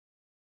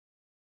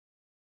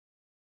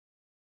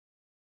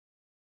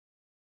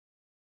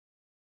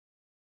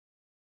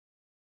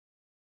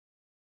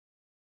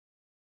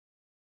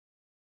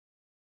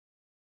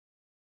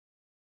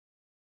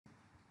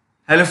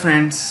Hello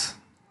friends,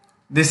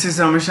 this is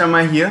Raman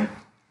Sharma here.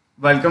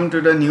 Welcome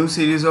to the new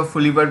series of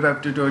Fullyworld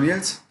web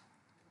tutorials.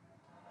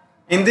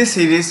 In this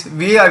series,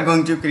 we are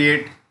going to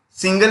create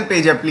single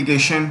page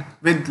application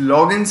with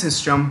login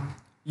system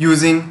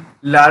using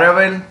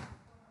Laravel,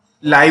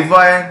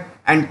 Livewire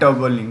and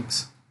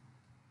Turbolinks.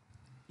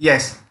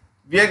 Yes,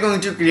 we are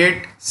going to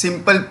create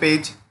single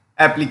page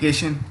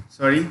application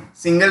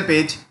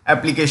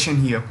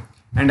here,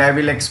 and I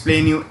will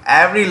explain you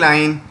every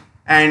line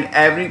and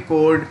every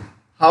code,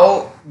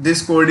 how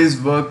this code is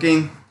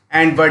working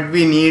and what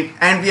we need,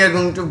 and we are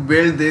going to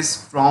build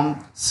this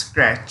from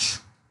scratch.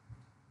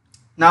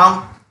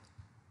 Now,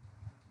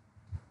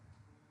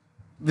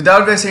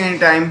 without wasting any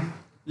time,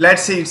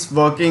 let's see it's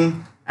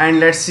working and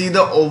let's see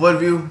the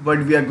overview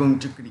what we are going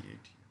to create.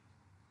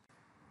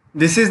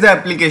 This is the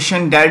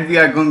application that we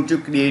are going to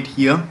create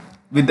here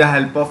with the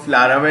help of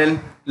Laravel,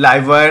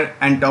 Livewire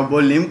and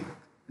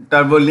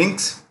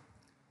Turbolinks.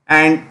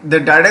 And the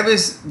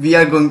database we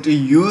are going to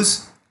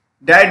use,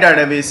 that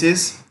database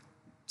is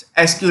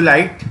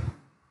SQLite.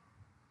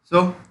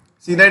 So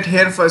see that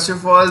here, first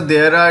of all,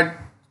 there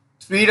are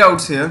three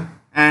routes here,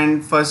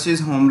 and first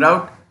is home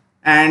route,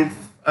 and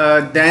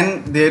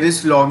then there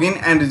is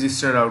login and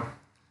register route.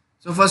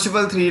 So first of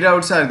all, three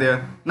routes are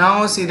there.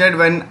 Now see that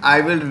when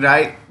I will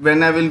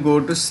go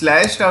to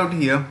 /route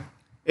here,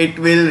 it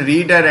will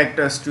redirect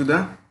us to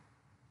the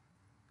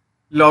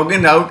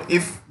login route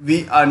if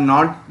we are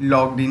not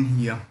logged in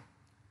here.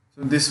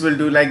 So this will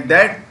do like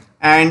that.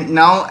 And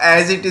now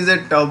as it is a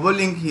turbo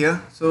link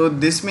here, so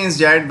this means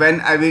that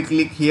when I will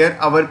click here,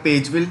 our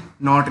page will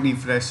not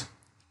refresh.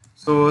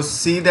 So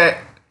see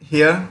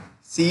here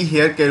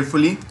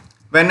carefully,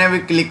 when I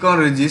will click on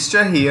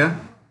register here,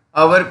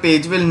 our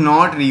page will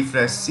not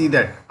refresh. See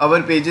that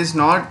our page is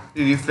not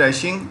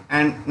refreshing,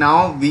 and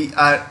now we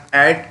are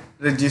at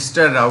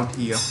register route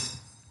here,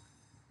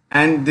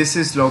 and this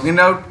is login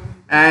route,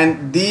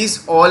 and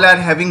these all are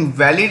having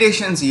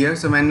validations here.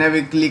 So when I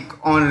will click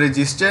on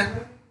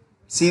register,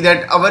 see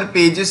that our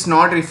page is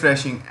not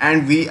refreshing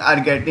and we are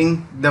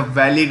getting the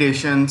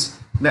validations,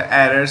 the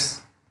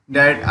errors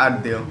that are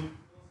there.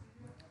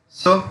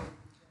 So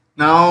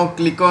now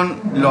click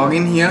on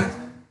login here.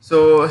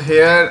 So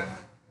here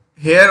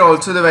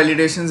also the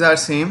validations are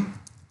same.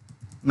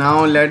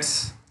 Now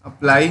let's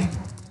apply.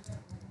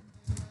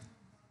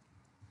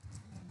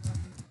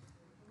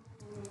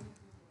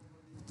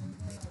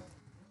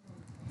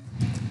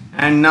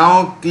 And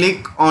now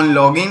click on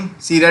login.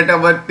 See that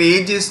our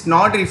page is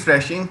not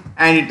refreshing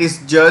and it is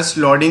just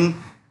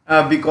loading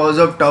because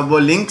of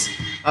Turbolinks.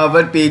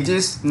 Our page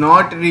is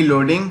not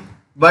reloading,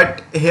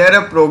 but here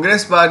a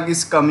progress bar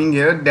is coming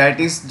here.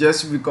 That is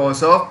just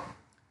because of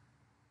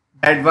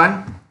that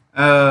one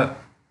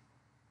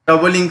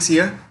Turbolinks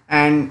here.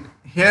 And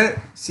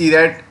here see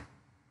that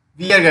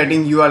we are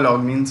getting you are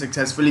logged in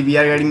successfully. We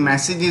are getting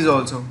messages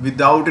also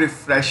without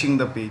refreshing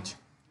the page.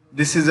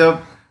 This is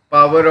a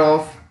power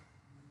of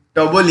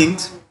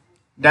Turbolinks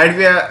that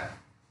we are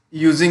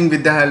using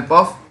with the help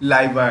of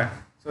Livewire.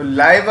 So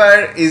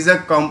Livewire is a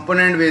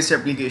component based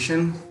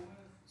application,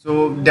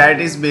 so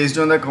that is based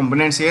on the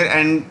components here,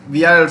 and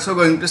we are also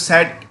going to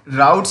set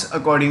routes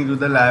according to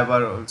the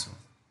Livewire also.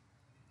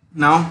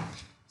 Now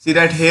see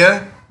that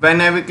here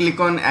when I will click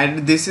on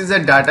add, this is a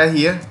data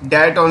here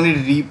that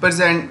only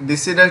represent,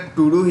 this is a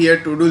to do here,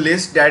 to do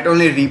list that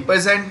only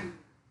represent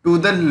to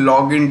the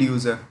logged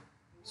user.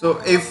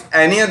 So if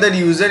any other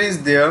user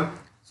is there,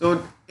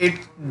 so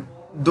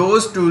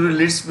those to-do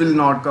lists will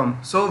not come.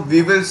 So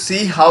we will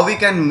see how we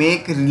can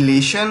make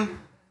relation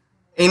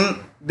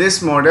in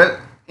this model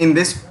in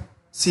this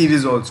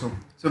series also.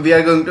 So we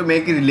are going to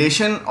make a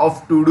relation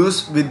of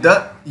to-dos with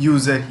the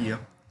user here.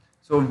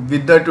 So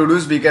with the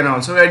to-dos we can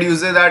also get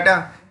user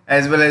data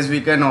as well as we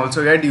can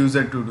also get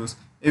user to-dos.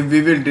 If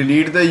we will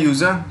delete the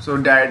user, so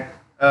that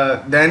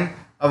then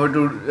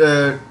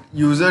our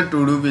user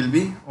to-do will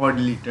be or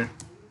deleted.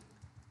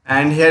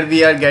 And here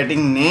we are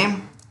getting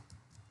name.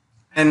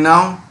 And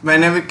now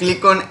when I will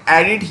click on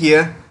edit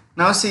here,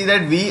 now see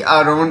that we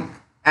are on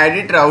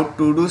edit route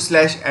to do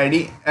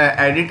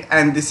 /edit,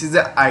 and this is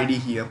the ID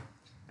here,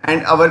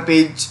 and our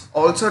page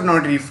also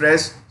not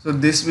refreshed. So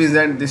this means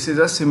that this is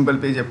a simple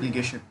page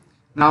application.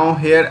 Now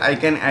here I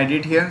can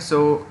edit here.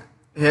 So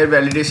here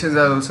validations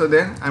are also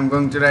there. I'm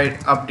going to write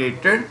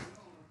updated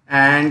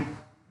and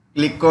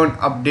click on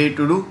update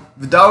to do.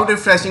 Without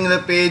refreshing the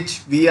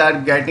page, we are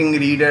getting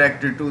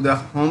redirected to the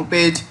home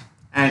page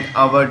and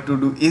our to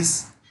do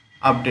is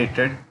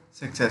updated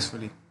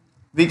successfully.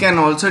 We can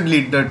also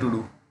delete the to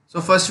do.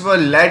 So first of all,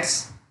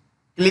 let's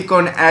click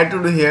on add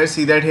to do here.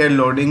 See that here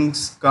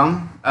loadings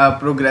come,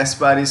 progress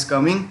bar is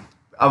coming,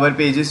 our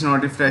page is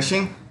not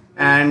refreshing,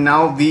 and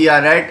now we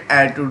are at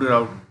add to do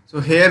route.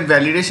 So here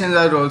validations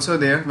are also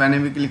there. When I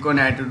will click on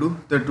add to do,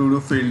 the to do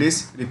field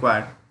is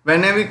required.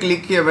 When I will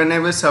click here, when I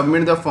will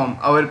submit the form,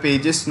 our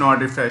page is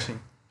not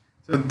refreshing.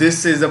 So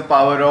this is the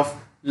power of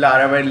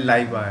Laravel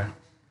Livewire.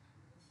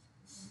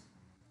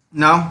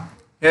 Now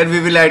here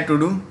we will add to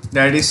do,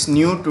 that is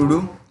new to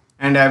do,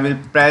 and I will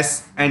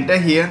press enter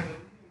here.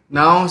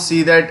 Now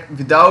see that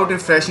without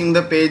refreshing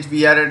the page,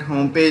 we are at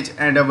home page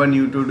and our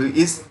new to-do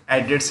is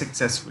added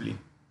successfully.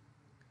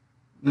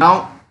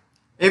 Now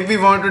if we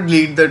want to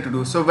delete the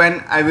to-do, so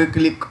when I will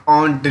click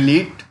on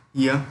delete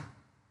here,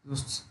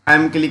 I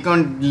am click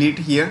on delete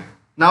here.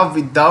 Now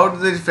without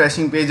the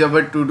refreshing page,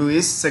 our to-do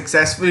is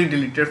successfully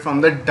deleted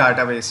from the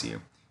database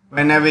here.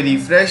 When I will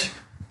refresh,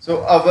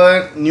 so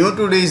our new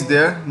to-do is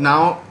there.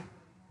 Now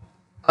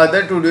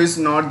other to-do is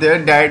not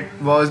there,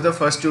 that was the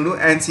first to-do,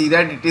 and see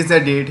that it is the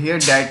date here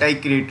that I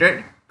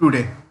created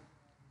today.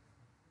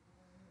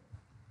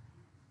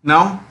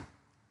 Now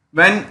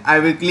when I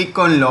will click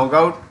on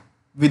logout,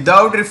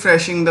 without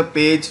refreshing the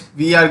page,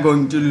 we are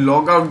going to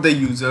log out the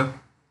user.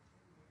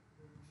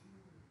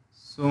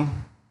 So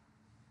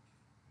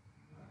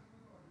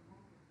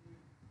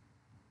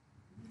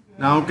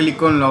now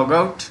click on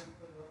logout.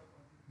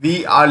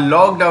 We are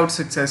logged out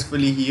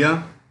successfully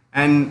here,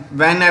 and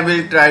when I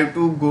will try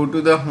to go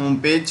to the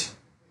home page,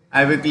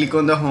 I will click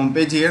on the home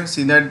page here.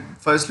 See that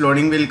first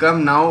loading will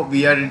come. Now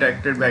we are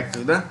redirected back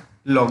to the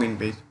login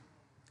page.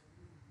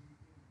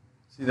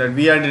 See that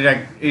we are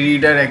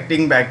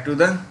redirecting back to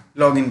the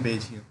login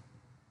page here.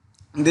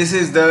 This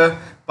is the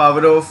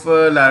power of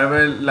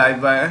Laravel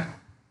Livewire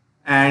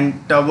and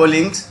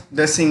Turbolinks,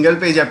 the single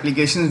page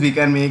applications we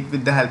can make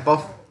with the help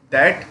of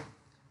that.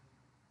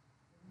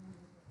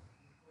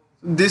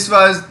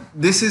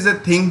 This is the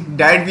thing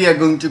that we are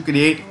going to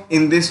create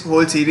in this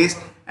whole series,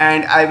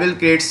 and I will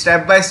create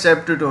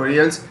step-by-step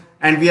tutorials,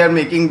 and we are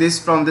making this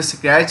from the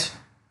scratch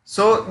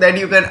so that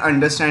you can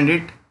understand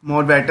it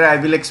more better. I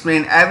will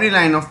explain every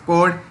line of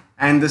code,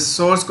 and the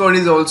source code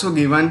is also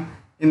given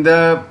in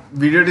the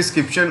video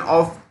description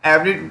of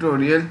every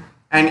tutorial,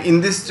 and in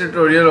this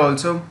tutorial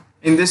also,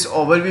 in this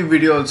overview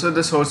video also,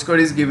 the source code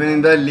is given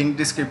in the link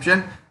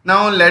description.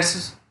 Now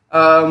let's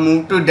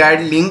move to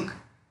that link,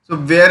 so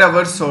where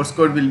our source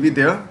code will be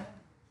there.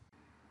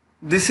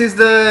 This is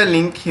the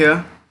link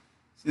here.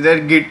 See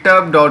that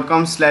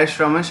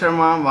github.com/Raman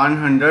Sharma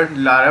 100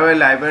 Laravel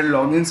Livewire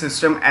login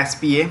system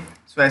SPA.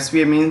 So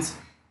SPA means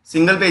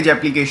single page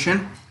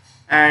application,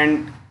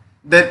 and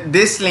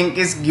this link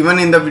is given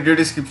in the video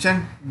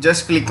description.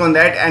 Just click on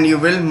that and you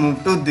will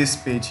move to this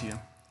page here,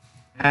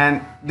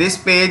 and this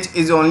page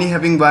is only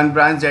having one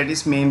branch, that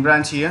is main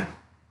branch here,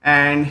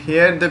 and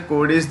here the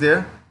code is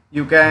there.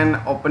 You can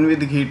open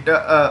with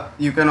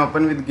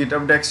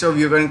GitHub desktop.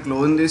 You can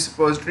clone this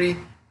repository,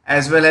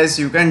 as well as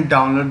you can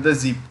download the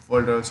zip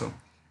folder also.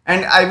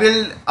 And I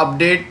will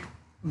update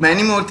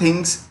many more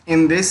things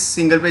in this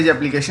single page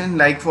application,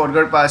 like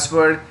forgot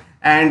password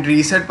and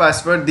reset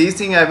password. These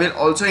things I will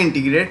also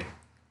integrate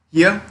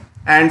here,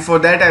 and for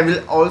that I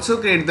will also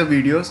create the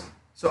videos.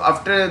 So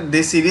after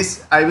this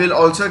series, I will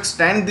also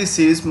extend this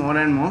series more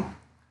and more.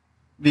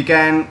 We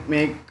can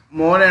make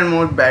more and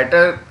more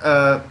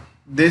better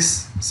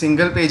this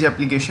single page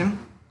application,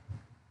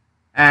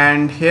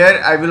 and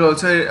here I will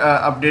also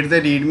update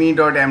the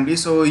readme.md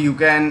so you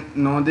can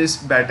know this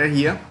better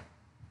here.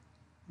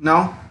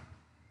 Now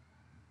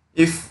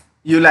if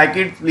you like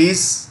it,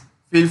 please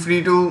feel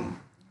free to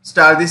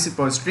start this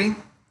repository.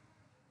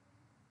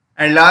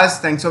 And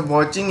last, thanks for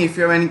watching. If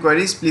you have any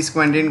queries, please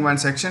comment in comment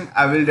section.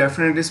 I will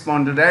definitely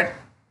respond to that.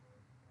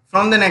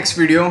 From the next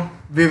video,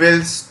 we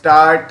will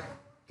start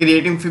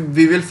creating.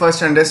 We will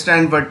first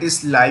understand what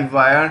is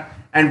Livewire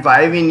and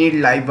why we need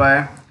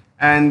Livewire,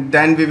 and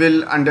then we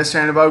will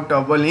understand about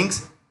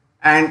Turbolinks,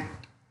 and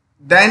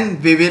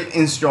then we will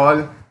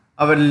install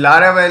our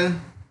Laravel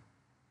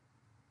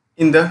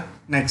in the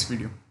next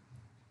video.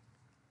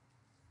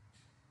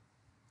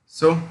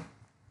 So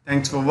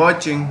thanks for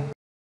watching.